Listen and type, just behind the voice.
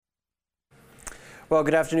Well,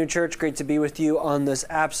 good afternoon, church. Great to be with you on this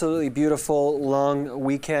absolutely beautiful long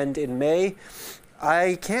weekend in May.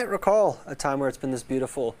 I can't recall a time where it's been this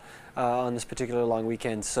beautiful on this particular long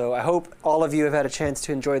weekend. So I hope all of you have had a chance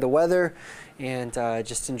to enjoy the weather and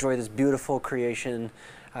just enjoy this beautiful creation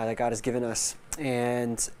that God has given us.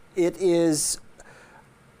 And it is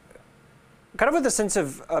kind of with a sense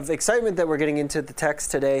of excitement that we're getting into the text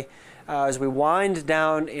today. As we wind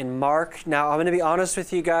down in Mark. Now, I'm going to be honest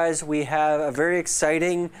with you guys. We have a very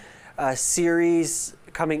exciting series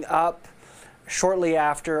coming up shortly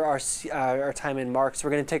after our time in Mark. So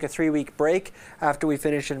we're going to take a 3-week break after we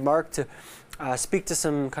finish in Mark to speak to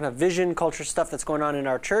some kind of vision, culture stuff that's going on in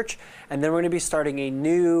our church. And then we're going to be starting a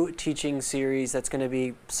new teaching series that's going to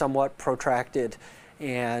be somewhat protracted.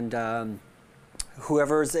 And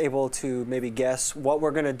whoever is able to maybe guess what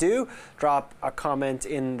we're going to do, drop a comment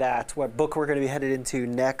in that, what book we're going to be headed into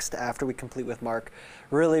next after we complete with Mark.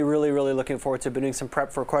 Really looking forward to it. Been doing some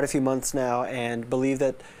prep for quite a few months now and believe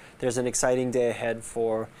that there's an exciting day ahead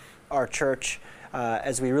for our church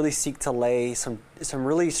as we really seek to lay some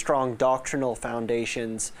really strong doctrinal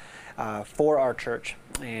foundations for our church,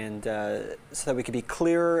 and so that we can be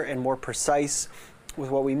clearer and more precise with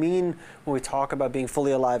what we mean when we talk about being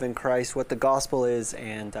fully alive in Christ, what the gospel is,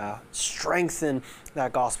 and strengthen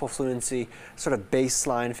that gospel fluency, sort of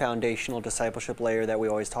baseline foundational discipleship layer that we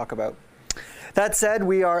always talk about. That said,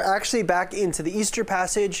 we are actually back into the Easter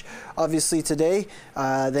passage, obviously today.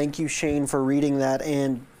 Thank you, Shane, for reading that.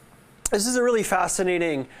 And this is a really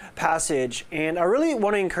fascinating passage, and I really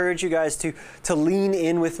want to encourage you guys to lean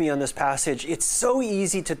in with me on this passage. It's so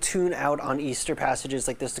easy to tune out on Easter passages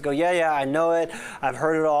like this, to go, yeah, I know it, I've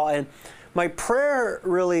heard it all. And my prayer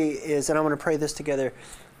really is, and I'm going to pray this together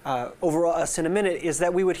over us in a minute, is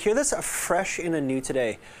that we would hear this afresh and anew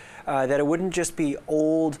today, that it wouldn't just be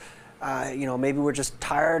old. Maybe we're just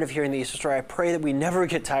tired of hearing the Easter story. I pray that we never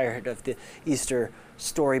get tired of the Easter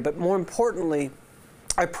story, but more importantly,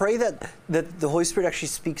 I pray that the Holy Spirit actually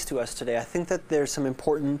speaks to us today. I think that there's some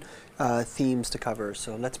important themes to cover,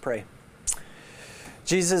 so let's pray.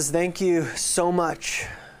 Jesus, thank you so much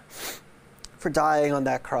for dying on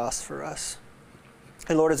that cross for us.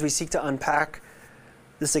 And Lord, as we seek to unpack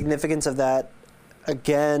the significance of that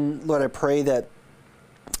again, Lord, I pray that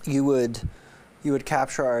you would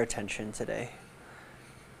capture our attention today.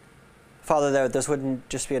 Father, that this wouldn't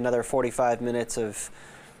just be another 45 minutes of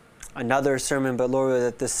another sermon, but Lord,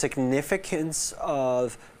 that the significance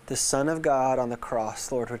of the Son of God on the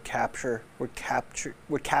cross, Lord, would captivate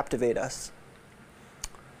us.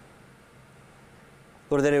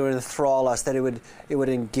 Lord, that it would enthrall us, that it would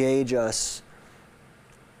engage us.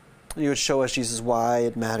 You would show us, Jesus, why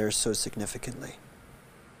it matters so significantly.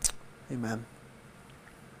 Amen.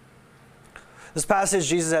 This passage,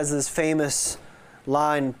 Jesus has this famous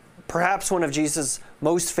line, perhaps one of Jesus'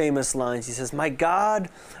 most famous lines. He says, my God,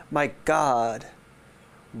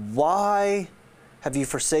 why have you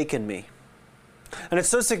forsaken me? And it's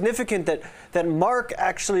so significant that Mark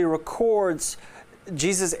actually records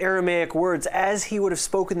Jesus' Aramaic words as he would have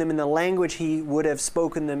spoken them in the language he would have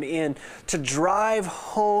spoken them in, to drive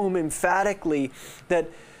home emphatically that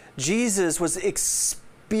Jesus was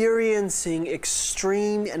experiencing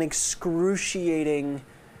extreme and excruciating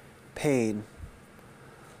pain.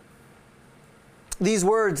 These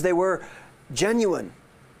words, they were genuine,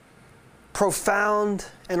 profound,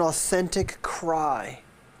 and authentic cry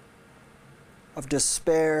of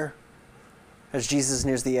despair as Jesus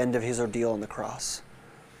nears the end of his ordeal on the cross.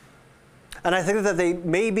 And I think that they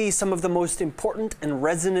may be some of the most important and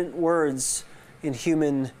resonant words in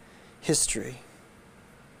human history.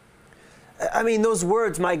 I mean, those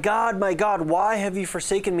words, my God, why have you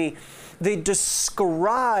forsaken me? They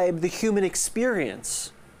describe the human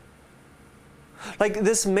experience. Like,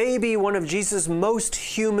 this may be one of Jesus' most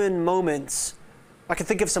human moments. I can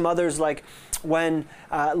think of some others, like when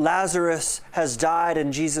Lazarus has died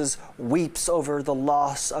and Jesus weeps over the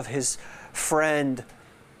loss of his friend,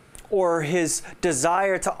 or his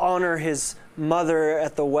desire to honor his mother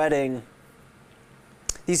at the wedding.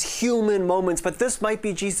 These human moments, but this might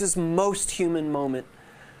be Jesus' most human moment.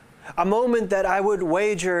 A moment that I would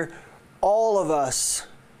wager all of us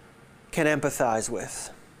can empathize with.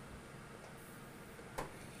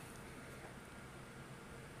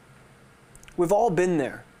 We've all been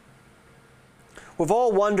there. We've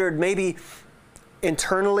all wondered, maybe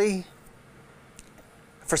internally,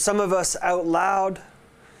 for some of us out loud,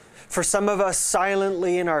 for some of us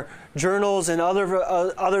silently in our journals, and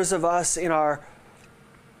others of us in our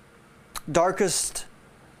darkest,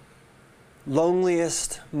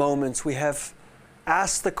 loneliest moments, we have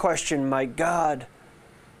asked the question, my God,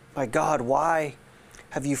 why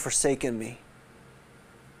have you forsaken me?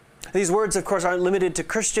 These words, of course, aren't limited to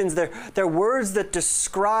Christians. They're words that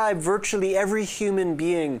describe virtually every human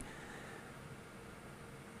being.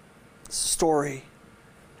 Story.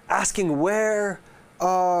 Asking, where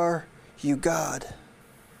are you, God?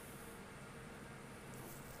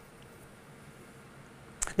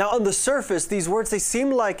 Now, on the surface, these words, they seem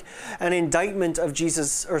like an indictment of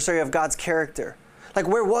of God's character. Like,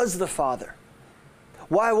 where was the Father?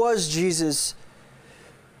 Why was Jesus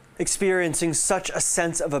experiencing such a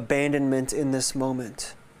sense of abandonment in this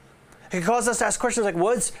moment? It can cause us to ask questions like,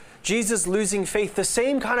 was Jesus losing faith? The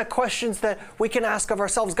same kind of questions that we can ask of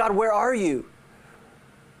ourselves. God, where are you?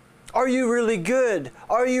 Are you really good?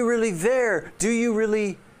 Are you really there? Do you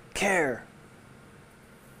really care?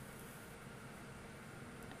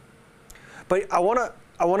 But I want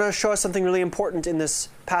to show us something really important in this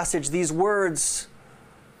passage. These words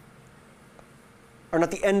are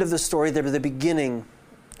not the end of the story, they're the beginning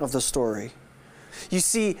of the story. You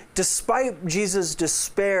see, despite Jesus'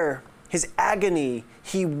 despair, his agony,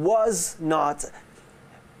 he was not,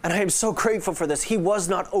 and I am so grateful for this, he was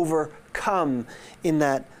not overcome in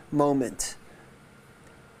that moment.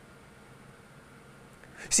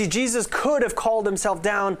 See, Jesus could have called himself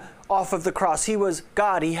down off of the cross. He was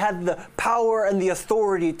God. He had the power and the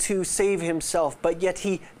authority to save himself, but yet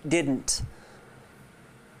he didn't.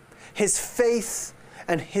 His faith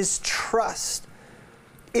and his trust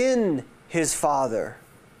in his Father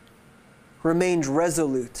remained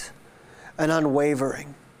resolute and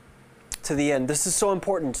unwavering to the end. This is so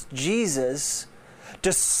important. Jesus,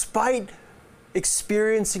 despite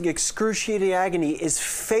experiencing excruciating agony, is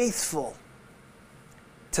faithful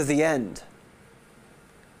to the end.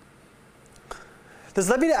 This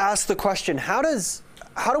led me to ask the question, how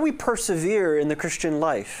do we persevere in the Christian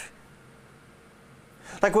life?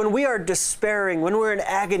 Like when we are despairing, when we're in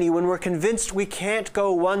agony, when we're convinced we can't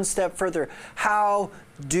go one step further, how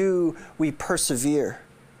do we persevere?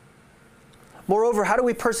 Moreover, how do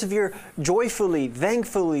we persevere joyfully,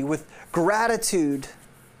 thankfully, with gratitude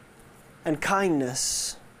and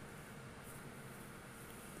kindness?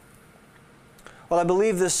 Well, I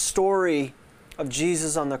believe this story of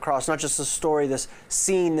Jesus on the cross, not just a story, this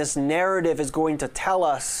scene, this narrative is going to tell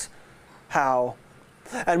us how.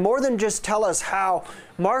 And more than just tell us how,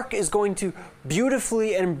 Mark is going to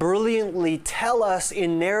beautifully and brilliantly tell us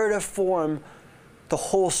in narrative form the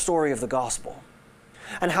whole story of the gospel.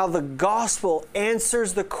 And how the gospel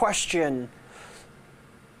answers the question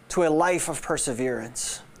to a life of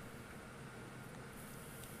perseverance.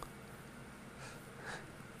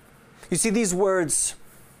 You see these words,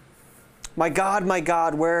 my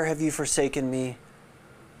God, where have you forsaken me?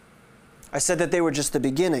 I said that they were just the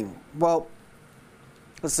beginning. Well,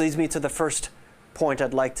 this leads me to the first point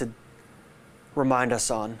I'd like to remind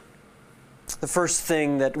us on. The first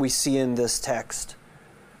thing that we see in this text.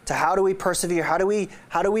 To how do we persevere? How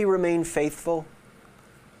do we remain faithful?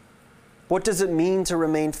 What does it mean to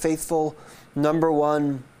remain faithful? Number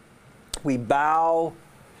one, we bow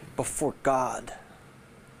before God.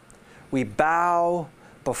 We bow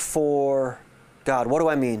before God. What do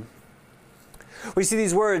I mean? We see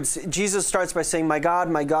these words. Jesus starts by saying, my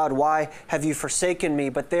God, why have you forsaken me?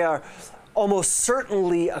 But they are almost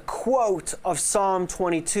certainly a quote of Psalm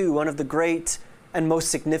 22, one of the great and most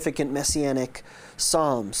significant messianic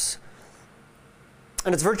psalms.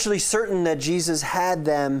 And it's virtually certain that Jesus had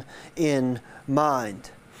them in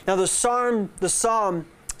mind. Now the psalm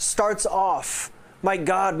starts off, my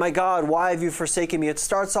God, why have you forsaken me? It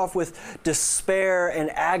starts off with despair and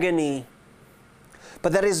agony.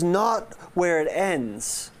 But that is not where it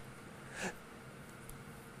ends.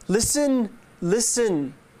 Listen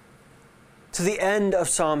to the end of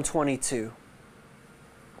Psalm 22.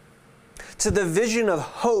 To the vision of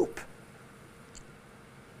hope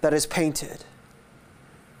that is painted.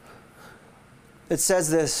 It says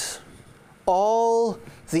this, all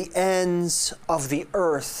the ends of the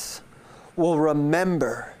earth will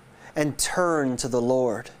remember and turn to the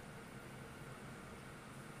Lord.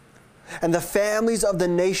 And the families of the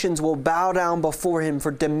nations will bow down before him,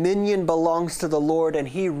 for dominion belongs to the Lord, and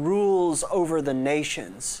he rules over the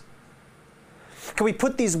nations. Can we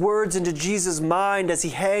put these words into Jesus' mind as he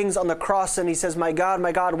hangs on the cross and he says, my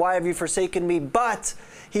God, why have you forsaken me? But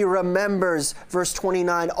he remembers, verse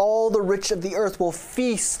 29, all the rich of the earth will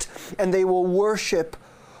feast and they will worship.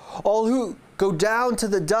 All who go down to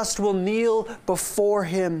the dust will kneel before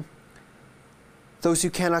him. Those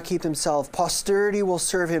who cannot keep themselves, posterity will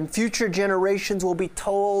serve him. Future generations will be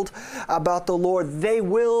told about the Lord. They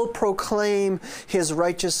will proclaim his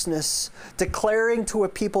righteousness, declaring to a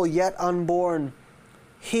people yet unborn,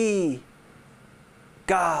 he,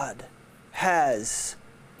 God, has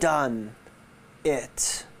done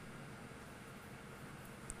it.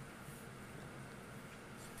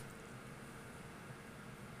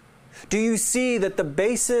 Do you see that the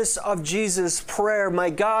basis of Jesus' prayer, my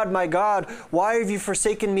God, why have you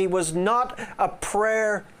forsaken me, was not a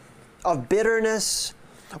prayer of bitterness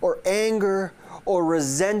or anger or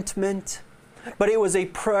resentment, but it was a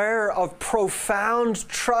prayer of profound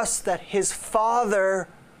trust that his Father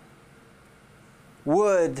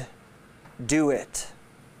would do it.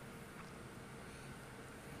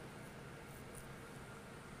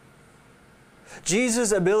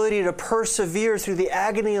 Jesus' ability to persevere through the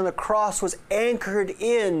agony on the cross was anchored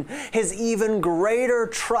in his even greater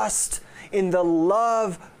trust in the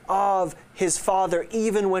love of his Father,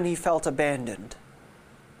 even when he felt abandoned.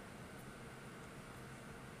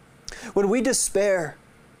 When we despair,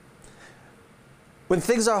 when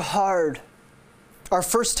things are hard, our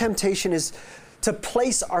first temptation is to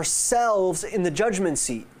place ourselves in the judgment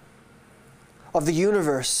seat of the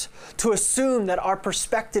universe, to assume that our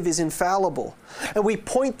perspective is infallible. And we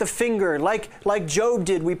point the finger, like Job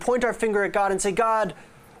did, we point our finger at God and say, God,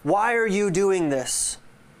 why are you doing this?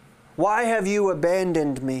 Why have you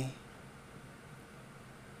abandoned me?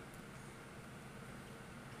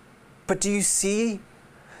 But do you see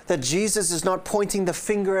that Jesus is not pointing the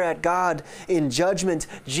finger at God in judgment?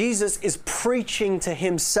 Jesus is preaching to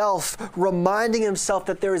himself, reminding himself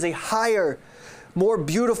that there is a higher, more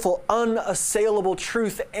beautiful, unassailable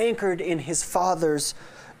truth anchored in his Father's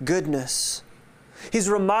goodness. He's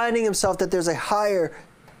reminding himself that there's a higher,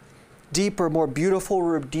 deeper, more beautiful,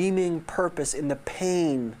 redeeming purpose in the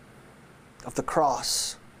pain of the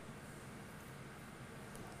cross.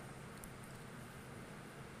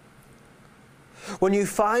 When you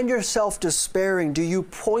find yourself despairing, do you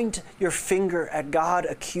point your finger at God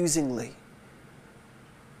accusingly?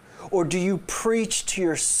 Or do you preach to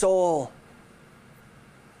your soul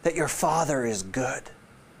that your Father is good,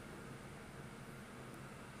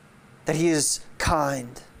 that he is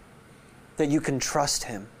kind, that you can trust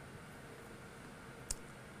him?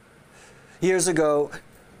 Years ago,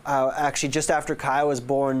 actually just after Kai was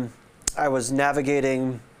born, I was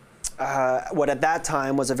navigating what at that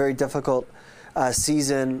time was a very difficult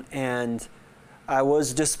season, and I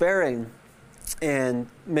was despairing. And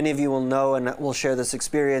many of you will know and will share this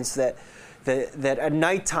experience that at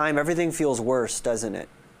nighttime everything feels worse, doesn't it?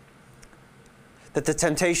 That the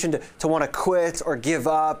temptation to want to quit or give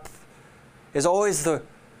up is always the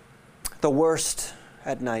worst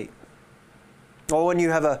at night. Well, when you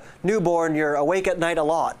have a newborn, you're awake at night a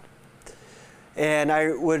lot. And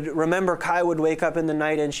I would remember Kai would wake up in the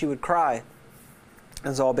night and she would cry,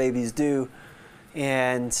 as all babies do.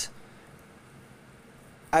 And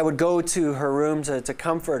I would go to her room to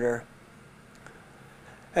comfort her.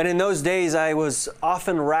 And in those days, I was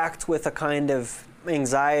often racked with a kind of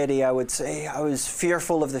anxiety, I would say. I was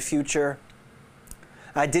fearful of the future.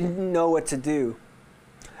 I didn't know what to do.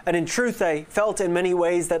 And in truth, I felt in many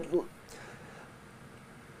ways that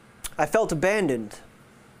I felt abandoned.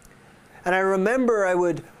 And I remember I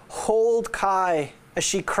would hold Kai as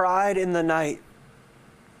she cried in the night.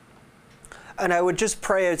 And I would just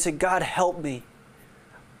pray. I'd say, God, help me.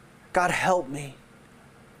 God, help me.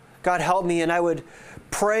 God, help me. And I would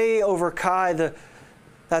pray over Kai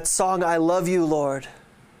that song, I love you, Lord.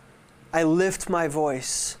 I lift my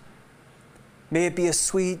voice. May it be a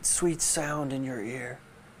sweet, sweet sound in your ear.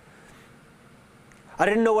 I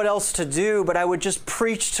didn't know what else to do, but I would just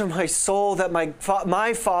preach to my soul that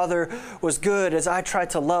my Father was good as I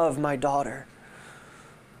tried to love my daughter.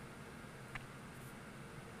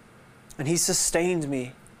 And he sustained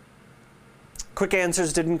me. Quick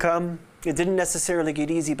answers didn't come. It didn't necessarily get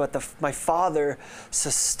easy, but my Father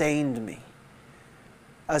sustained me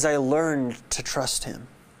as I learned to trust him.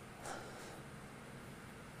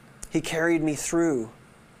 He carried me through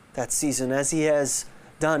that season, as he has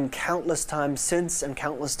done countless times since and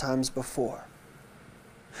countless times before.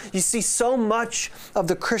 You see, so much of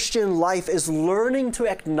the Christian life is learning to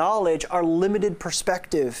acknowledge our limited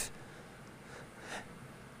perspective.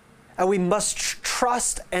 And we must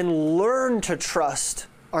trust and learn to trust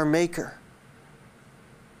our Maker.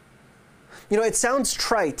 You know, it sounds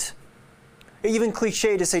trite, even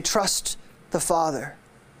cliche to say trust the Father.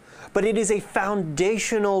 But it is a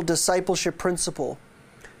foundational discipleship principle.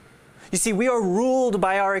 You see, we are ruled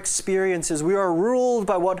by our experiences. We are ruled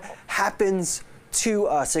by what happens to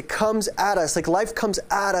us. It comes at us, like life comes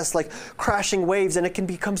at us like crashing waves, and it can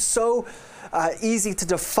become so easy to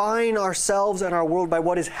define ourselves and our world by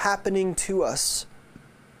what is happening to us.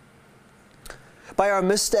 By our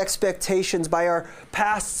missed expectations, by our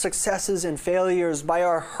past successes and failures, by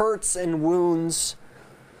our hurts and wounds,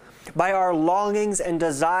 by our longings and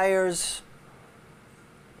desires.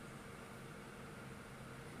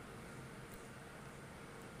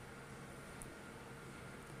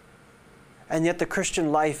 And yet the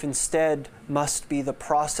Christian life instead must be the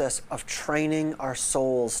process of training our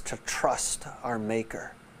souls to trust our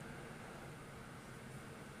Maker.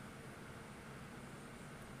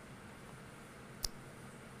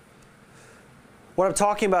 What I'm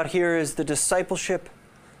talking about here is the discipleship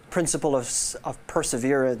principle of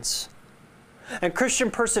perseverance. And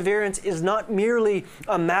Christian perseverance is not merely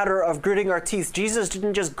a matter of gritting our teeth. Jesus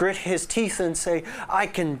didn't just grit his teeth and say, I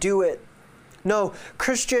can do it. No,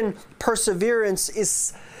 Christian perseverance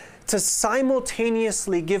is to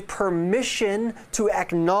simultaneously give permission to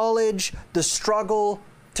acknowledge the struggle,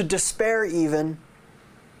 to despair even,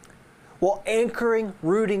 while anchoring,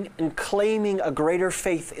 rooting, and claiming a greater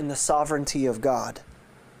faith in the sovereignty of God.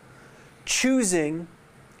 Choosing,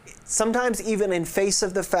 sometimes even in face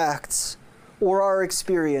of the facts or our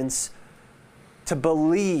experience, to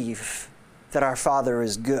believe that our Father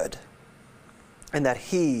is good and that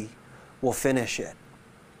He will finish it.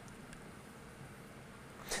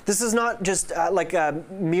 This is not just like a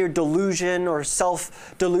mere delusion or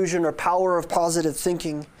self-delusion or power of positive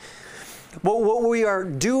thinking. What we are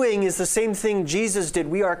doing is the same thing Jesus did.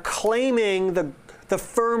 We are claiming the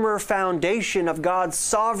firmer foundation of God's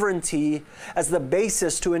sovereignty as the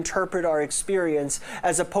basis to interpret our experience,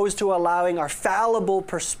 as opposed to allowing our fallible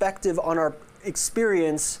perspective on our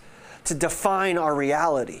experience to define our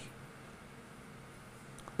reality.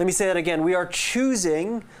 Let me say that again. We are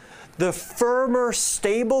choosing the firmer,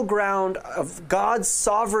 stable ground of God's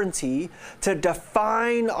sovereignty to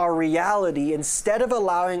define our reality instead of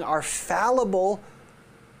allowing our fallible,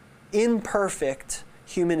 imperfect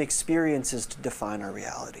human experiences to define our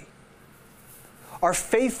reality. Our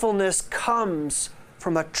faithfulness comes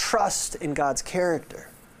from a trust in God's character.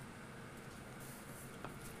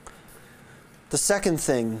 The second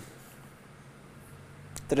thing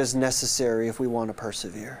that is necessary if we want to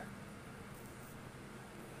persevere,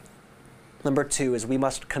 number 2, is we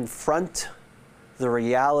must confront the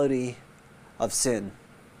reality of sin.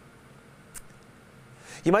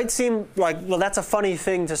 You might seem like, well, that's a funny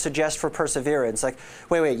thing to suggest for perseverance. Like,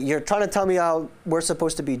 wait, you're trying to tell me how we're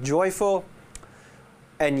supposed to be joyful,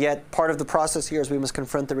 and yet part of the process here is we must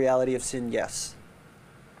confront the reality of sin? Yes.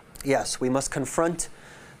 Yes, we must confront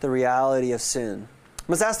the reality of sin. I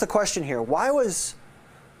must ask the question here, why was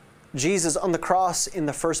Jesus on the cross in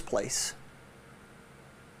the first place?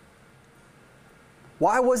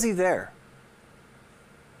 Why was he there?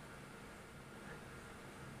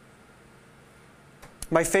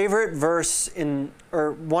 My favorite verse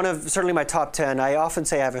or one of, certainly my top 10, I often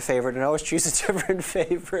say I have a favorite and I always choose a different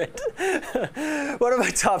favorite. One of my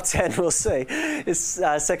top 10, we'll say, is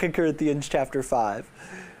 2 Corinthians chapter 5.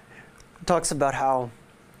 It talks about how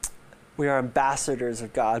we are ambassadors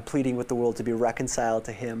of God, pleading with the world to be reconciled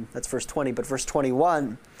to Him. That's verse 20. But verse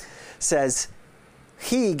 21 says,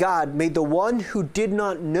 He, God, made the one who did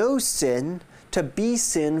not know sin to be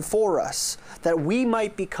sin for us, that we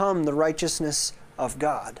might become the righteousness of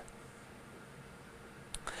God.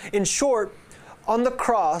 In short, on the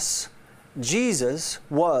cross, Jesus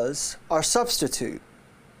was our substitute.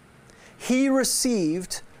 He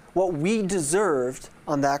received what we deserved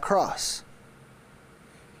on that cross.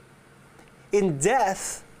 In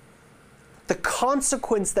death, the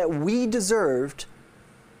consequence that we deserved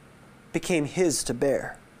became His to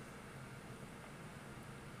bear.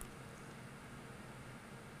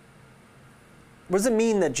 What does it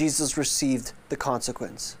mean that Jesus received the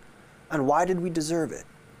consequence? And why did we deserve it?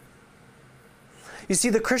 You see,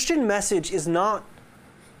 the Christian message is not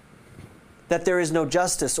that there is no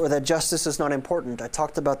justice or that justice is not important. I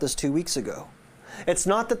talked about this 2 weeks ago. It's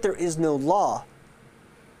not that there is no law.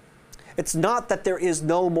 It's not that there is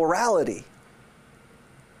no morality.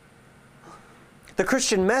 The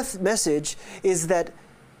Christian message is that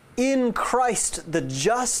in Christ, the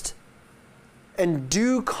just and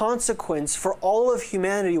due consequence for all of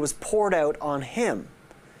humanity was poured out on Him.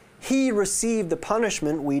 He received the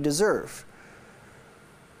punishment we deserve.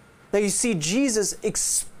 Now you see, Jesus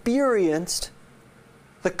experienced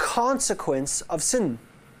the consequence of sin.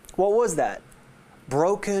 What was that?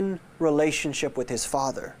 Broken relationship with His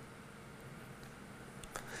Father.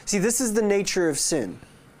 See, this is the nature of sin.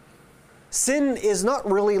 Sin is not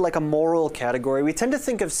really like a moral category. We tend to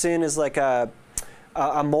think of sin as like a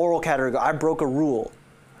moral category. I broke a rule.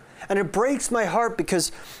 And it breaks my heart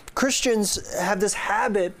because Christians have this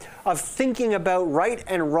habit of thinking about right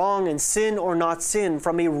and wrong and sin or not sin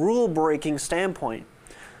from a rule-breaking standpoint.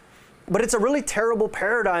 But it's a really terrible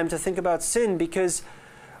paradigm to think about sin because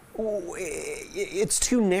it's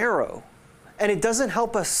too narrow and it doesn't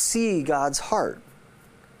help us see God's heart.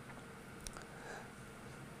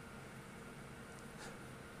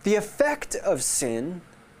 The effect of sin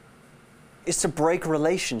is to break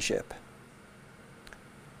relationship,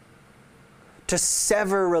 to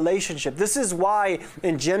sever relationship. This is why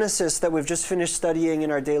in Genesis that we've just finished studying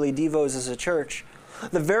in our daily devos as a church,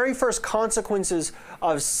 the very first consequences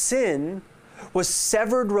of sin was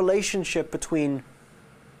severed relationship between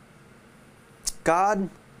God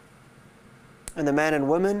and the man and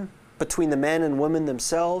woman, between the man and woman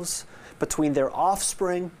themselves, between their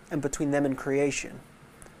offspring, and between them and creation.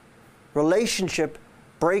 Relationship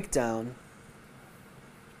breakdown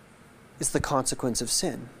is the consequence of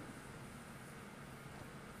sin.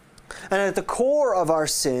 And at the core of our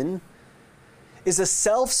sin is a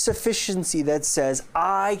self-sufficiency that says,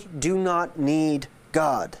 I do not need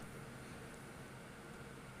God.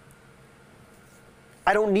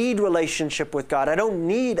 I don't need relationship with God. I don't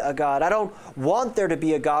need a God. I don't want there to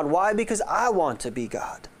be a God. Why? Because I want to be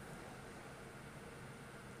God.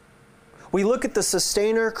 We look at the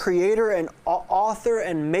sustainer, creator, and author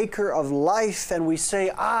and maker of life, and we say,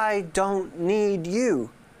 I don't need you.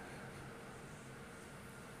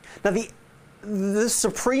 Now, the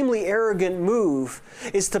supremely arrogant move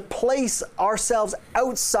is to place ourselves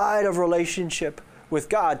outside of relationship with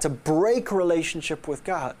God, to break relationship with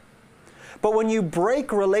God. But when you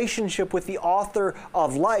break relationship with the author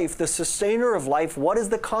of life, the sustainer of life, what is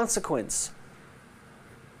the consequence?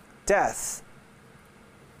 Death.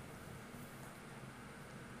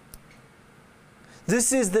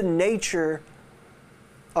 This is the nature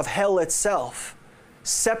of hell itself.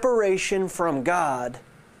 Separation from God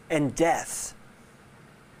and death.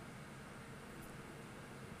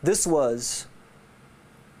 This was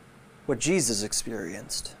what Jesus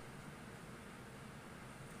experienced.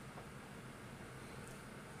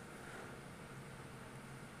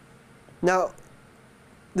 Now,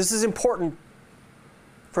 this is important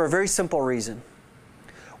for a very simple reason.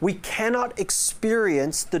 We cannot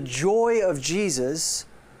experience the joy of Jesus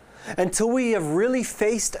until we have really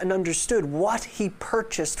faced and understood what He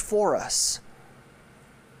purchased for us.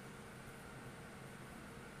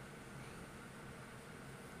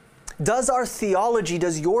 Does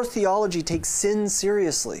your theology take sin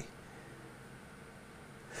seriously?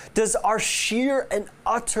 Does our sheer and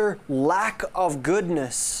utter lack of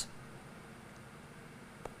goodness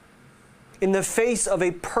in the face of a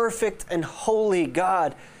perfect and holy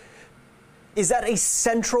God, is that a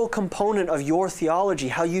central component of your theology,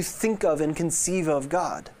 how you think of and conceive of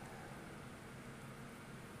God?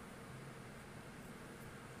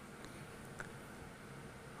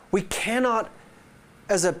 We cannot,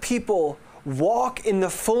 as a people, walk in the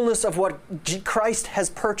fullness of what Christ has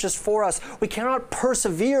purchased for us. We cannot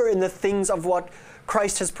persevere in the things of what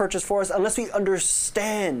Christ has purchased for us unless we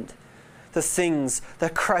understand the things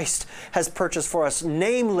that Christ has purchased for us.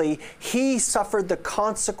 Namely, He suffered the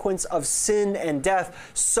consequence of sin and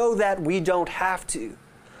death so that we don't have to.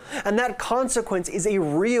 And that consequence is a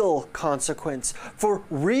real consequence for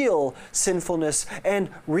real sinfulness and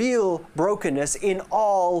real brokenness in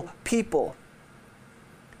all people.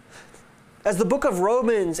 As the book of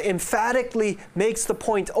Romans emphatically makes the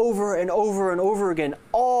point over and over and over again,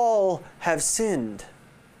 all have sinned.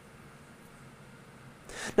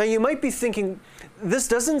 Now you might be thinking, this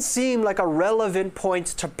doesn't seem like a relevant point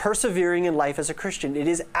to persevering in life as a Christian. It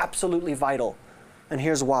is absolutely vital. And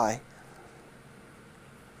here's why.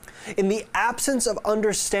 In the absence of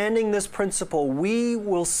understanding this principle, we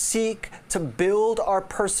will seek to build our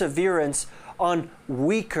perseverance on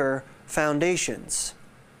weaker foundations.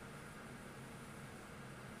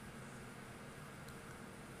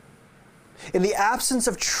 In the absence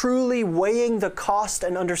of truly weighing the cost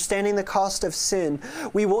and understanding the cost of sin,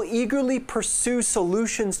 we will eagerly pursue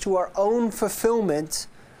solutions to our own fulfillment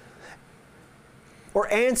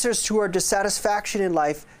or answers to our dissatisfaction in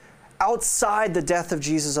life outside the death of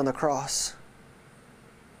Jesus on the cross.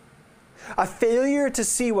 A failure to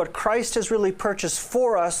see what Christ has really purchased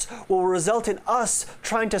for us will result in us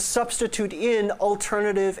trying to substitute in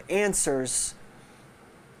alternative answers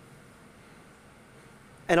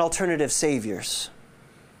and alternative saviors.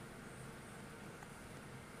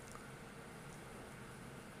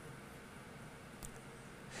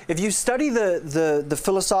 If you study the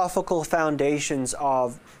philosophical foundations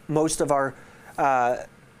of most of our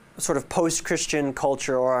sort of post-Christian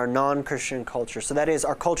culture or our non-Christian culture, so that is,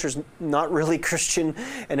 our culture's not really Christian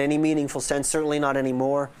in any meaningful sense, certainly not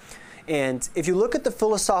anymore. And if you look at the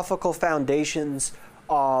philosophical foundations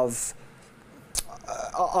of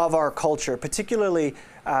our culture, particularly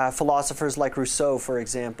philosophers like Rousseau, for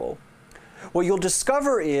example, what you'll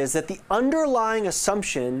discover is that the underlying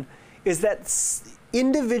assumption is that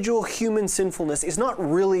individual human sinfulness is not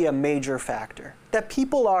really a major factor, that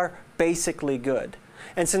people are basically good.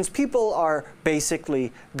 And since people are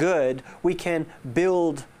basically good, we can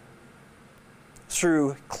build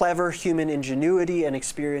through clever human ingenuity and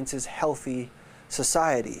experiences healthy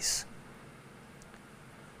societies.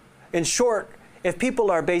 In short, if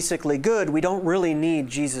people are basically good, we don't really need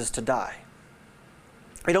Jesus to die.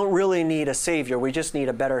 We don't really need a Savior. We just need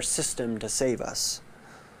a better system to save us.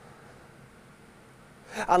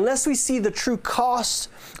 Unless we see the true cost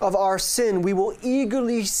of our sin, we will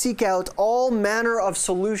eagerly seek out all manner of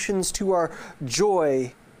solutions to our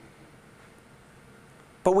joy.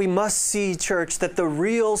 But we must see, church, that the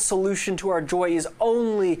real solution to our joy is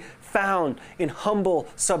only found in humble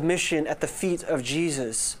submission at the feet of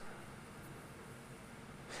Jesus.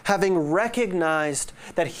 Having recognized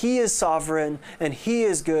that He is sovereign and He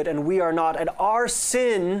is good and we are not, and our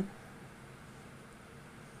sin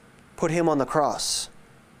put Him on the cross.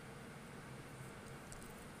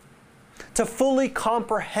 To fully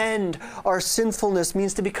comprehend our sinfulness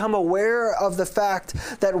means to become aware of the fact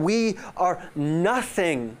that we are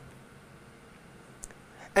nothing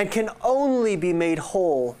and can only be made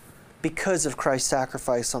whole because of Christ's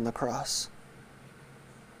sacrifice on the cross.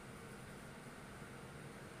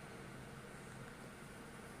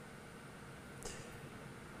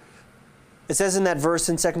 It says in that verse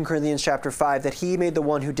in 2 Corinthians chapter 5 that He made the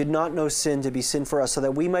one who did not know sin to be sin for us so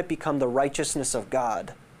that we might become the righteousness of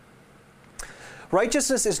God.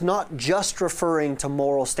 Righteousness is not just referring to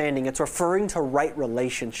moral standing, it's referring to right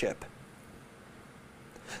relationship.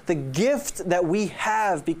 The gift that we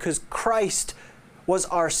have because Christ was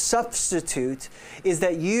our substitute is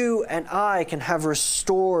that you and I can have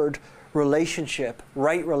restored relationship,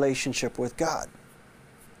 right relationship with God.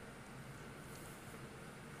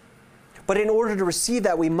 But in order to receive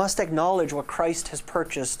that, we must acknowledge what Christ has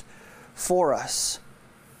purchased for us,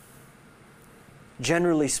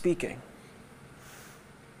 generally speaking.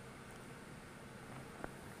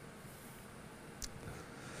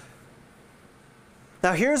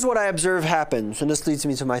 Now here's what I observe happens, and this leads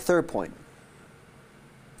me to my third point.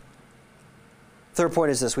 Third point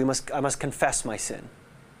is this: I must confess my sin.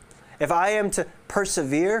 If I am to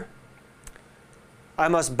persevere, I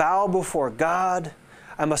must bow before God.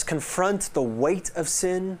 I must confront the weight of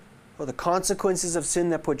sin, or the consequences of sin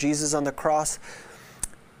that put Jesus on the cross.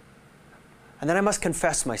 And then I must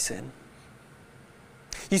confess my sin.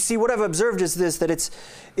 You see, what I've observed is this, that it's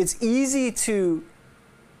easy to,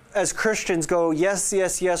 as Christians, go,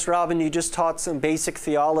 yes, Robin, you just taught some basic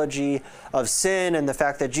theology of sin and the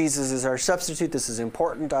fact that Jesus is our substitute. This is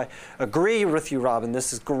important. I agree with you, Robin.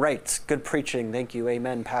 This is great. Good preaching. Thank you.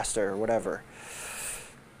 Amen, Pastor, or whatever.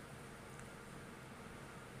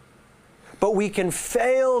 But we can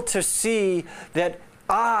fail to see that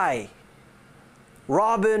I,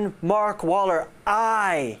 Robin Mark Waller,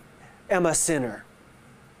 I am a sinner.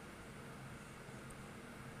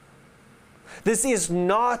 This is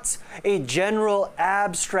not a general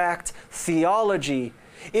abstract theology.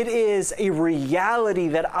 It is a reality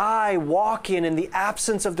that I walk in the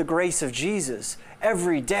absence of the grace of Jesus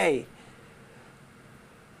every day.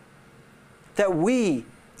 That we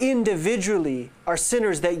individually are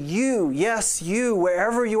sinners, that you, yes, you,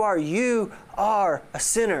 wherever you are a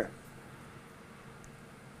sinner.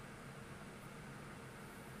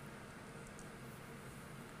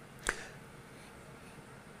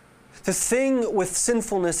 The thing with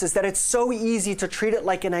sinfulness is that it's so easy to treat it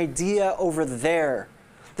like an idea over there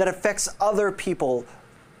that affects other people.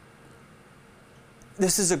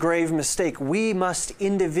 This is a grave mistake. We must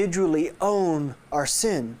individually own our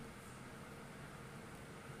sin.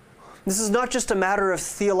 This is not just a matter of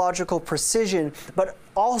theological precision, but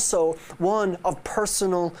also one of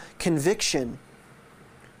personal conviction.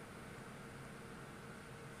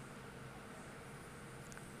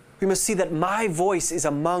 We must see that my voice is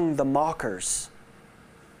among the mockers.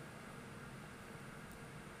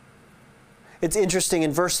 It's interesting,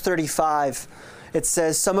 in verse 35, it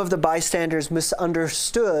says, some of the bystanders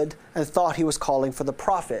misunderstood and thought he was calling for the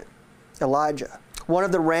prophet, Elijah. One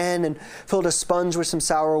of them ran and filled a sponge with some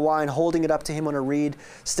sour wine, holding it up to him on a reed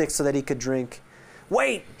stick so that he could drink.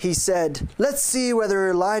 Wait, he said, let's see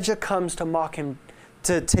whether Elijah comes to mock him,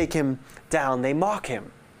 to take him down. They mock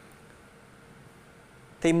him.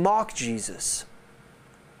 They mock Jesus.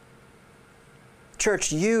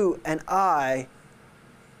 Church, you and I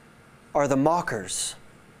are the mockers.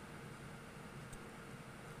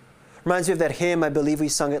 Reminds me of that hymn, I believe we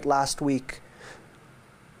sung it last week.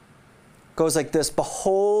 Goes like this: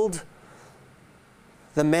 behold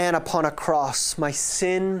the man upon a cross, my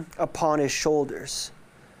sin upon his shoulders.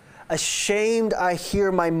 Ashamed I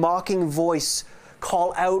hear my mocking voice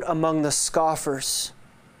call out among the scoffers.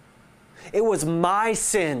 It was my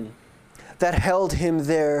sin that held him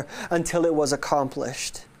there until it was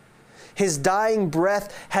accomplished. His dying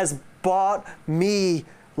breath has bought me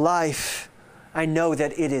life. I know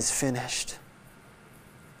that it is finished.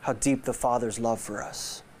 How deep the Father's love for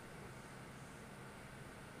us.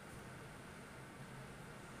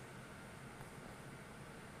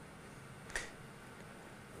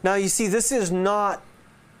 Now you see, this is not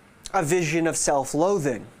a vision of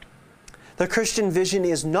self-loathing. The Christian vision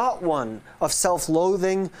is not one of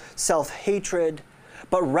self-loathing, self-hatred,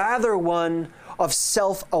 but rather one of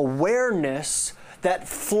self-awareness that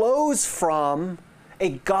flows from a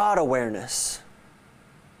God-awareness.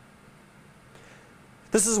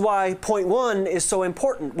 This is why point 1 is so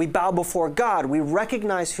important. We bow before God. We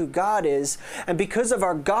recognize who God is, and because of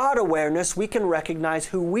our God-awareness, we can recognize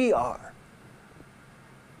who we are.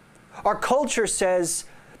 Our culture says,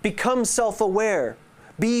 become self-aware.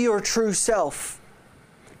 Be your true self.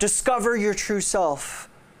 Discover your true self.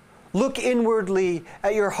 Look inwardly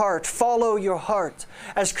at your heart. Follow your heart.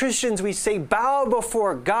 As Christians, we say, bow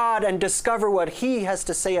before God and discover what He has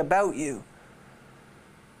to say about you.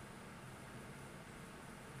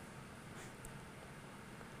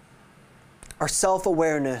 Our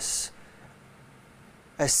self-awareness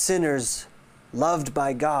as sinners loved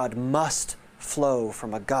by God must flow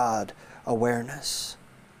from a God awareness.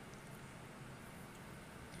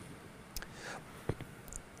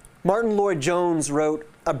 Martin Lloyd-Jones wrote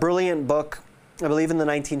a brilliant book, I believe in the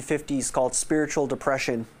 1950s, called Spiritual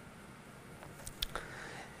Depression.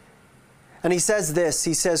 And he says this,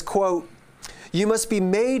 he says, quote, "You must be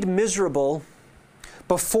made miserable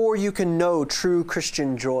before you can know true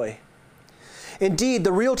Christian joy. Indeed,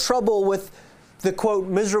 the real trouble with the, quote,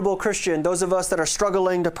 miserable Christian, those of us that are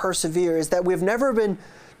struggling to persevere, is that we've never been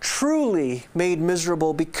truly made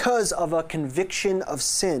miserable because of a conviction of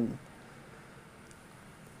sin.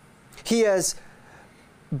 He has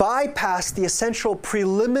bypassed the essential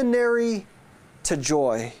preliminary to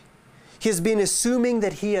joy. He has been assuming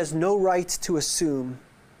that he has no right to assume."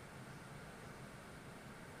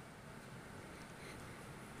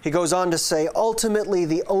 He goes on to say, "Ultimately,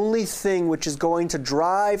 the only thing which is going to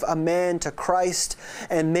drive a man to Christ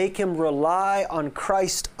and make him rely on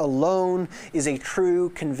Christ alone is a true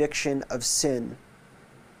conviction of sin.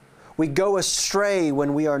 We go astray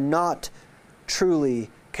when we are not truly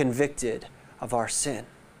convicted of our sin."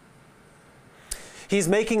 He's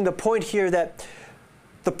making the point here that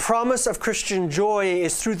the promise of Christian joy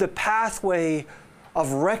is through the pathway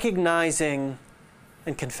of recognizing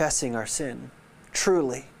and confessing our sin,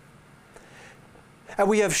 truly. And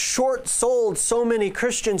we have short-sold so many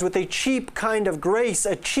Christians with a cheap kind of grace,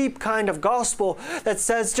 a cheap kind of gospel that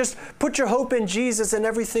says, just put your hope in Jesus and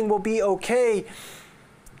everything will be okay.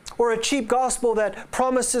 Or a cheap gospel that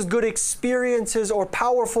promises good experiences or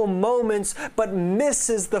powerful moments, but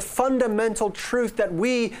misses the fundamental truth that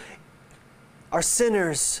we are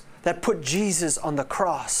sinners that put Jesus on the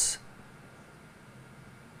cross.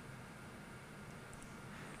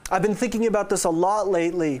 I've been thinking about this a lot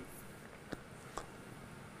lately.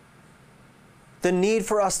 The need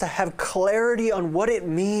for us to have clarity on what it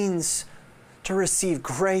means to receive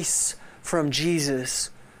grace from Jesus.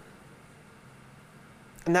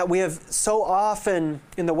 And that we have so often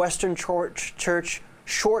in the Western church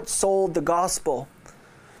short-sold the gospel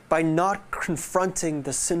by not confronting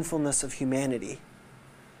the sinfulness of humanity.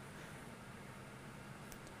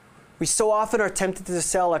 We so often are tempted to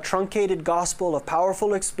sell a truncated gospel of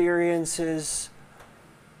powerful experiences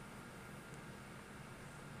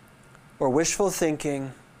or wishful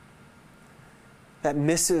thinking that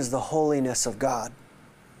misses the holiness of God.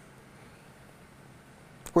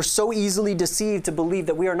 We're so easily deceived to believe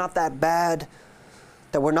that we are not that bad,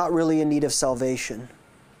 that we're not really in need of salvation.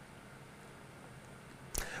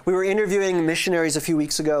 We were interviewing missionaries a few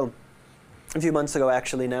months ago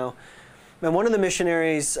actually now, and one of the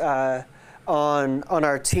missionaries on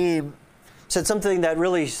our team said something that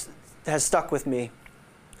really has stuck with me.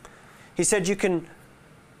 He said, you can,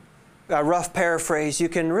 a rough paraphrase, you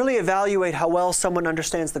can really evaluate how well someone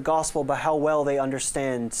understands the gospel by how well they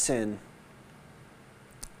understand sin.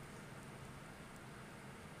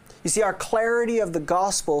 You see, our clarity of the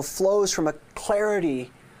gospel flows from a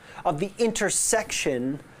clarity of the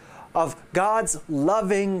intersection of God's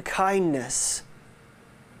loving kindness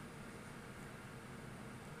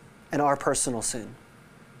and our personal sin.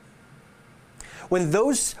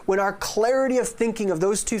 When our clarity of thinking of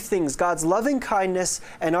those two things, God's loving kindness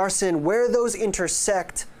and our sin, where those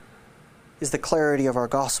intersect is the clarity of our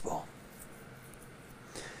gospel.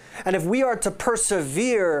 And if we are to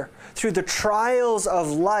persevere through the trials of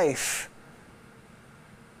life,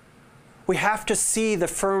 we have to see the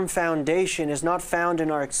firm foundation is not found in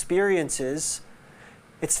our experiences.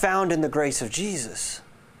 It's found in the grace of Jesus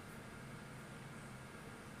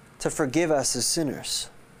to forgive us as sinners.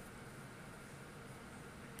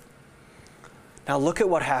 Now look at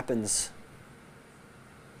what happens.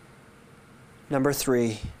 Number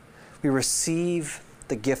 3, we receive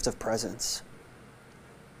the gift of presence.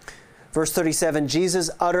 Verse 37, Jesus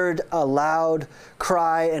uttered a loud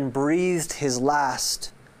cry and breathed his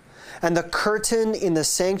last. And the curtain in the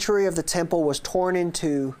sanctuary of the temple was torn in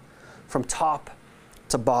two from top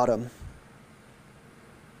to bottom.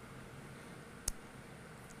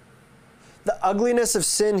 The ugliness of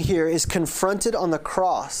sin here is confronted on the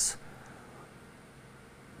cross,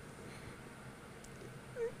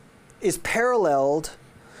 is paralleled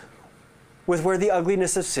with where the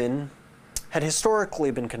ugliness of sin had historically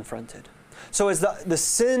been confronted. So as the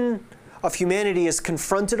sin of humanity is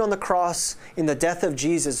confronted on the cross in the death of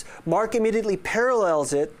Jesus, Mark immediately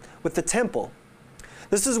parallels it with the temple.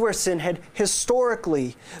 This is where sin had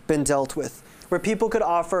historically been dealt with, where people could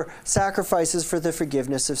offer sacrifices for the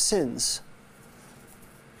forgiveness of sins.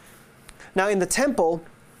 Now in the temple,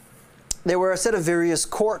 there were a set of various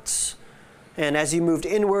courts, and as you moved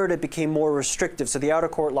inward, it became more restrictive. So the outer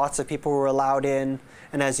court, lots of people were allowed in,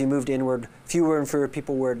 and as you moved inward, fewer and fewer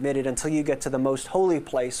people were admitted until you get to the most holy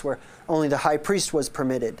place where only the high priest was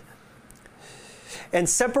permitted. And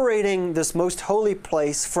separating this most holy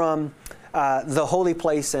place from the holy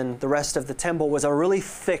place and the rest of the temple was a really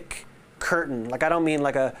thick curtain. Like, I don't mean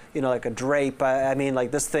like a drape. I mean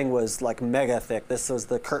like this thing was like mega thick. This was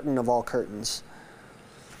the curtain of all curtains.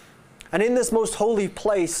 And in this most holy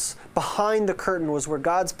place, behind the curtain was where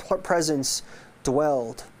God's presence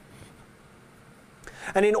dwelled.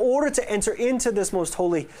 And in order to enter into this most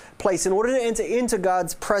holy place, in order to enter into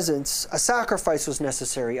God's presence, a sacrifice was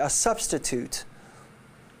necessary, a substitute.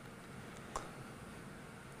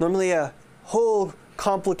 Normally a whole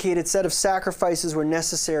complicated set of sacrifices were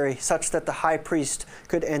necessary such that the high priest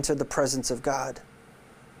could enter the presence of God.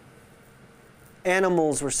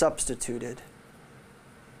 Animals were substituted.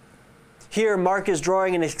 Here, Mark is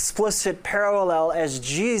drawing an explicit parallel as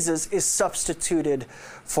Jesus is substituted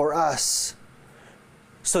for us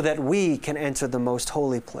so that we can enter the most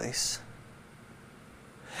holy place.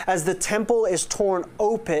 As the temple is torn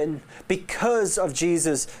open because of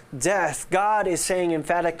Jesus' death, God is saying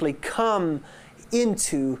emphatically, "Come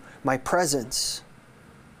into my presence."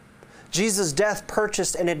 Jesus' death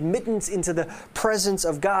purchased an admittance into the presence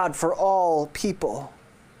of God for all people.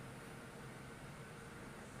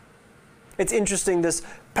 It's interesting, this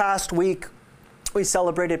past week we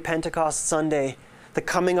celebrated Pentecost Sunday, the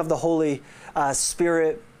coming of the Holy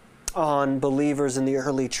Spirit on believers in the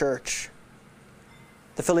early church,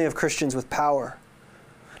 the filling of Christians with power.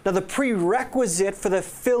 Now, the prerequisite for the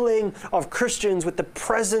filling of Christians with the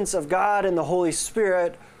presence of God and the Holy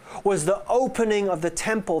Spirit was the opening of the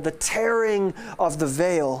temple, the tearing of the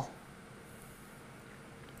veil.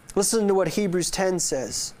 Listen to what Hebrews 10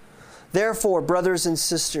 says. "Therefore, brothers and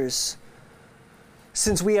sisters,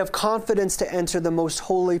 since we have confidence to enter the most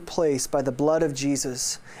holy place by the blood of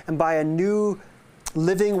Jesus and by a new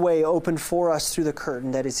living way opened for us through the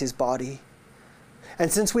curtain that is his body,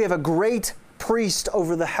 and since we have a great priest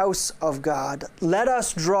over the house of God, let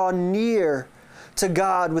us draw near to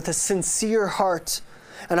God with a sincere heart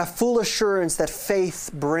and a full assurance that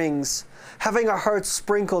faith brings, having our hearts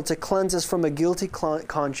sprinkled to cleanse us from a guilty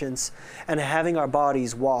conscience and having our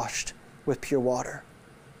bodies washed with pure water."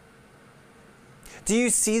 Do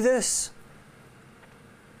you see this?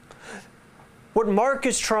 What Mark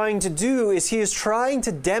is trying to do is he is trying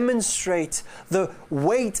to demonstrate the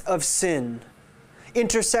weight of sin,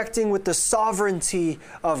 intersecting with the sovereignty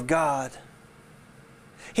of God.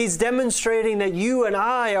 He's demonstrating that you and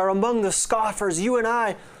I are among the scoffers. You and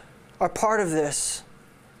I are part of this.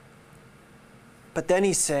 But then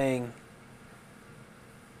he's saying,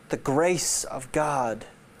 the grace of God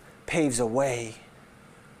paves a way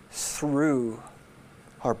through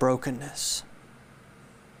our brokenness.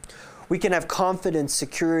 We can have confidence,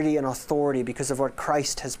 security, and authority because of what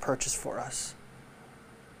Christ has purchased for us.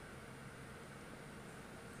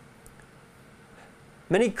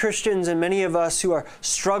 Many Christians and many of us who are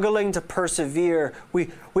struggling to persevere,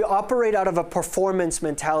 we operate out of a performance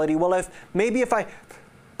mentality. Well, if I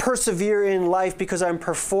persevere in life because I'm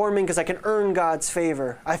performing, because I can earn God's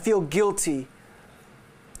favor, I feel guilty.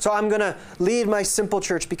 So I'm going to lead my simple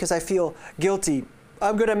church because I feel guilty.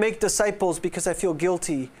 I'm going to make disciples because I feel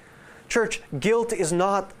guilty. Church, guilt is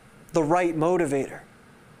not the right motivator.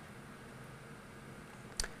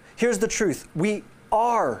 Here's the truth. We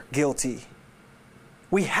are guilty.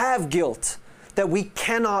 We have guilt that we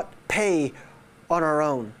cannot pay on our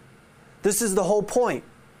own. This is the whole point.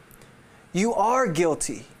 You are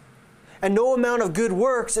guilty, and no amount of good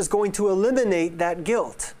works is going to eliminate that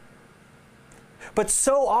guilt. But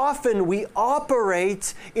so often we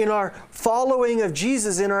operate in our following of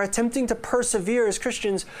Jesus, in our attempting to persevere as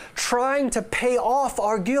Christians, trying to pay off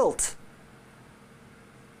our guilt.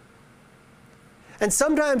 And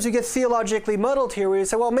sometimes we get theologically muddled here where you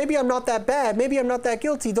say, well, maybe I'm not that bad. Maybe I'm not that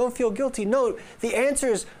guilty. Don't feel guilty. No, the answer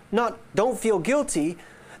is not don't feel guilty.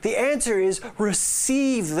 The answer is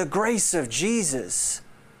receive the grace of Jesus.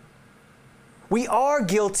 We are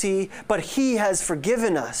guilty, but He has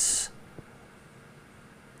forgiven us.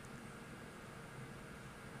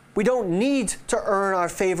 We don't need to earn our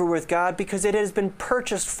favor with God because it has been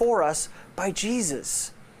purchased for us by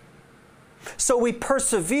Jesus. So we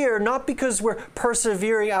persevere not because we're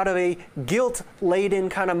persevering out of a guilt-laden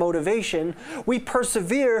kind of motivation. We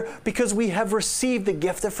persevere because we have received the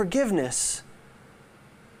gift of forgiveness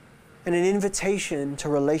and an invitation to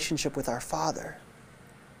relationship with our Father.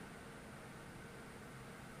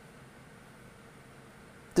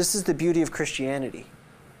 This is the beauty of Christianity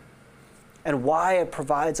and why it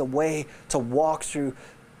provides a way to walk through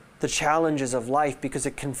the challenges of life, because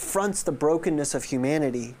it confronts the brokenness of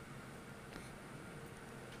humanity.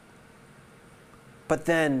 But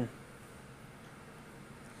then,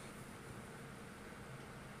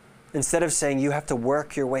 instead of saying you have to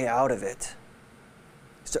work your way out of it,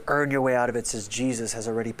 to earn your way out of it, says Jesus has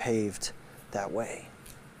already paved that way.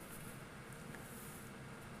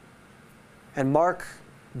 And Mark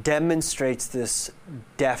demonstrates this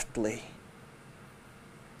deftly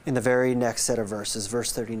in the very next set of verses,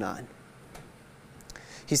 verse 39.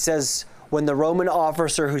 He says, when the Roman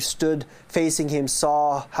officer who stood facing him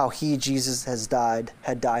saw how he, Jesus,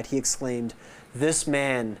 had died, he exclaimed, "This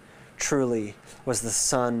man truly was the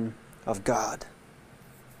Son of God."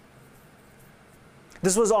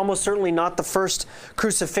 This was almost certainly not the first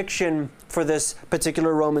crucifixion for this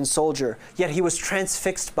particular Roman soldier, yet he was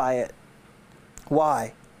transfixed by it.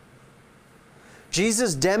 Why?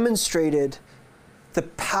 Jesus demonstrated the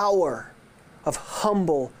power of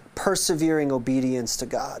humble, persevering obedience to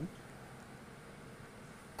God.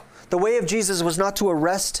 The way of Jesus was not to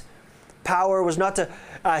arrest power, was not to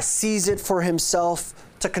seize it for himself,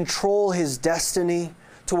 to control his destiny,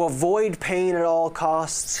 to avoid pain at all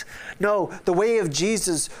costs. No, the way of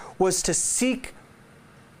Jesus was to seek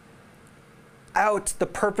out the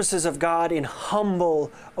purposes of God in humble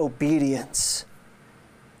obedience.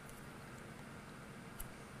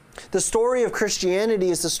 The story of Christianity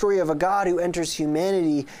is the story of a God who enters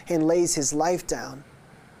humanity and lays his life down.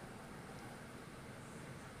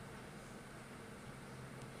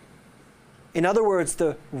 In other words,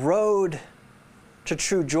 the road to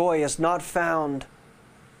true joy is not found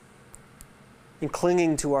in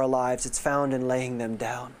clinging to our lives. It's found in laying them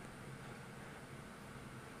down.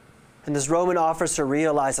 And this Roman officer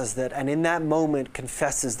realizes that, and in that moment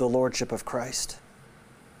confesses the lordship of Christ.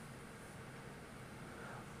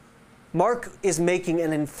 Mark is making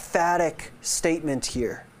an emphatic statement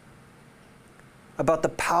here about the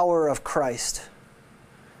power of Christ.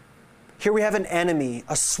 Here we have an enemy,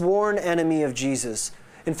 a sworn enemy of Jesus.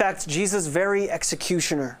 In fact, Jesus' very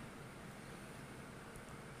executioner,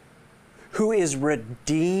 who is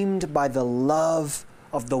redeemed by the love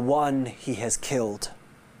of the one he has killed.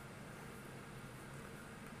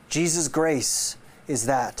 Jesus' grace is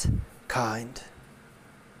that kind.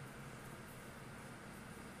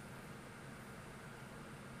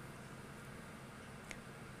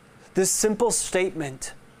 This simple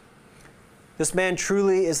statement, this man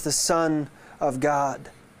truly is the Son of God,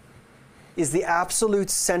 is the absolute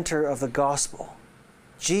center of the gospel.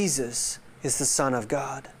 Jesus is the Son of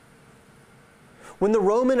God. When the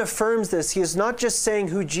Roman affirms this, he is not just saying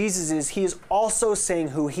who Jesus is, he is also saying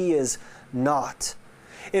who he is not.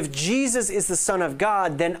 If Jesus is the Son of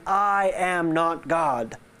God, then I am not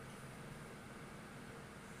God.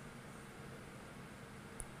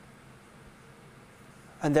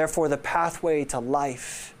 And therefore the pathway to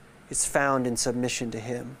life is found in submission to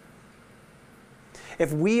him.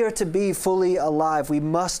 If we are to be fully alive, we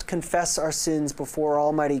must confess our sins before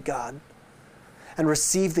Almighty God and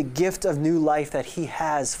receive the gift of new life that he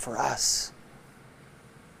has for us.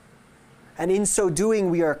 And in so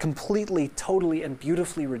doing, we are completely, totally, and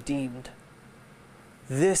beautifully redeemed.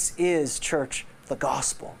 This is, church, the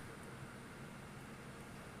gospel.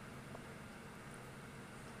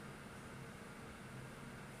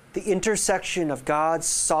 The intersection of God's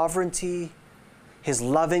sovereignty, his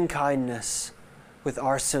loving kindness, with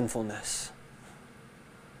our sinfulness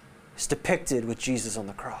is depicted with Jesus on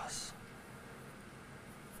the cross.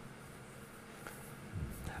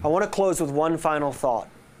 I want to close with one final thought.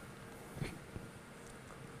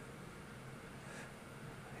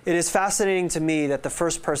 It is fascinating to me that the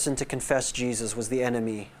first person to confess Jesus was the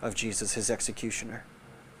enemy of Jesus, his executioner.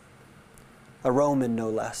 A Roman, no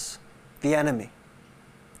less. The enemy.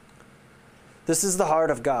 This is the heart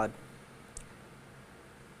of God.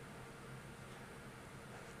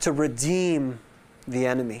 To redeem the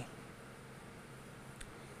enemy.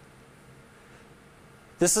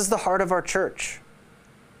 This is the heart of our church.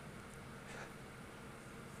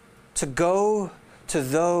 To go to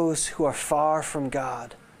those who are far from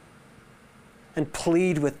God and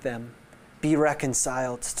plead with them, be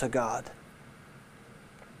reconciled to God.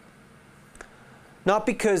 Not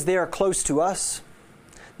because they are close to us,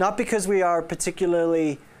 not because we are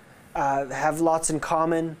particularly have lots in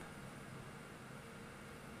common,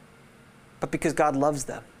 but because God loves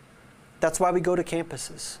them. That's why we go to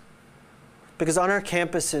campuses. Because on our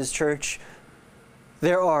campuses, church,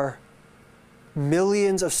 there are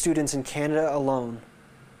millions of students in Canada alone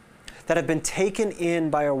that have been taken in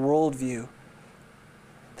by a worldview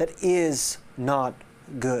that is not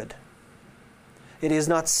good. It is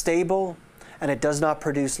not stable, and it does not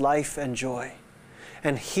produce life and joy.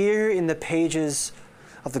 And here in the pages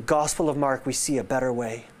of the Gospel of Mark, we see a better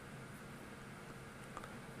way.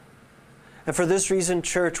 And for this reason,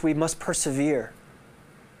 church, we must persevere.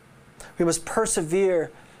 We must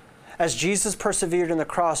persevere as Jesus persevered in the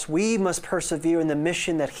cross. We must persevere in the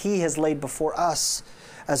mission that He has laid before us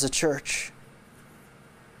as a church.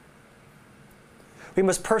 We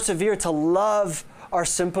must persevere to love our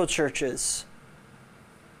simple churches,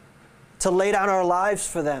 to lay down our lives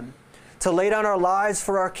for them, to lay down our lives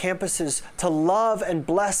for our campuses, to love and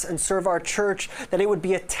bless and serve our church, that it would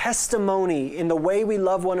be a testimony in the way we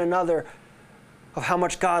love one another of how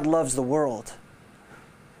much God loves the world.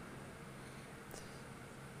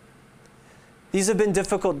 These have been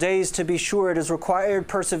difficult days, to be sure. It has required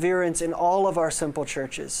perseverance in all of our simple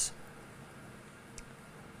churches.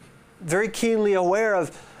 Very keenly aware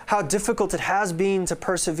of how difficult it has been to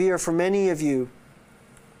persevere for many of you.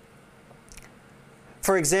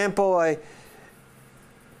 For example, I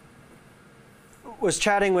was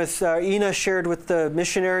chatting with Ina, shared with the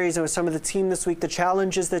missionaries and with some of the team this week the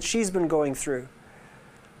challenges that she's been going through.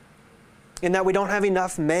 In that we don't have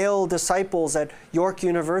enough male disciples at York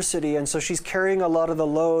University, and so she's carrying a lot of the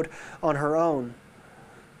load on her own.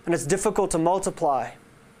 And it's difficult to multiply.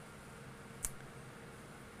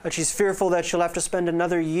 And she's fearful that she'll have to spend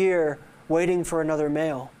another year waiting for another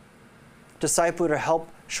male disciple to help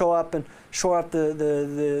show up and shore up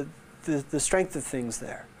the strength of things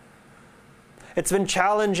there. It's been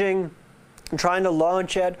challenging in trying to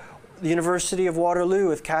launch at the University of Waterloo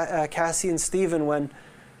with Cassie and Stephen when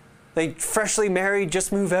they freshly married,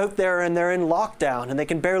 just move out there and they're in lockdown and they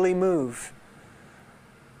can barely move.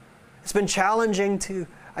 It's been challenging to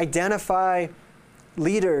identify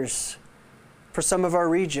leaders for some of our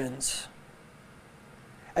regions.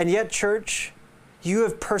 And yet, church, you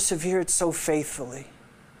have persevered so faithfully.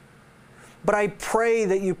 But I pray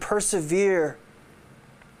that you persevere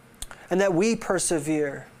and that we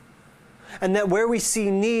persevere and that where we see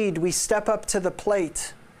need, we step up to the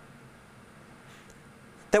plate.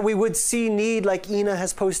 That we would see need like Ina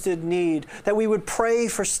has posted need. That we would pray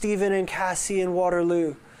for Stephen and Cassie in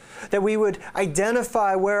Waterloo. That we would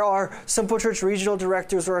identify where our Simple Church regional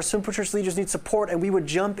directors or our Simple Church leaders need support, and we would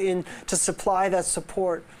jump in to supply that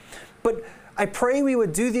support. But I pray we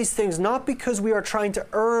would do these things not because we are trying to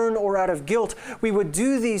earn or out of guilt. We would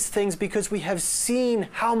do these things because we have seen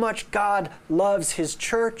how much God loves His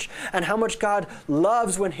church and how much God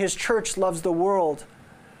loves when His church loves the world.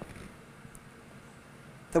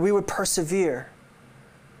 That we would persevere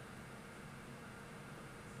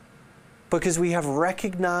because we have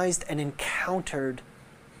recognized and encountered,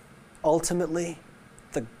 ultimately,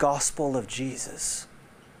 the gospel of Jesus.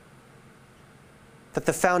 That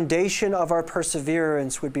the foundation of our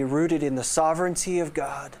perseverance would be rooted in the sovereignty of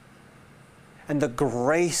God and the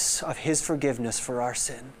grace of His forgiveness for our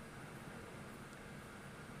sin.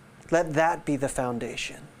 Let that be the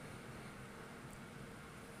foundation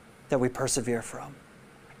that we persevere from.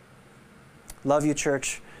 Love you,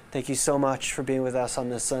 church. Thank you so much for being with us on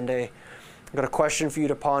this Sunday. I've got a question for you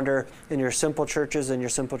to ponder in your simple churches and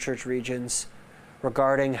your simple church regions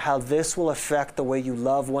regarding how this will affect the way you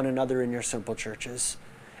love one another in your simple churches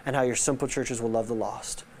and how your simple churches will love the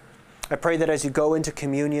lost. I pray that as you go into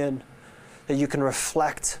communion, that you can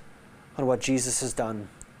reflect on what Jesus has done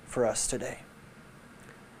for us today.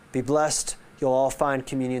 Be blessed. You'll all find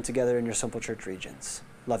communion together in your simple church regions.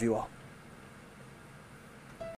 Love you all.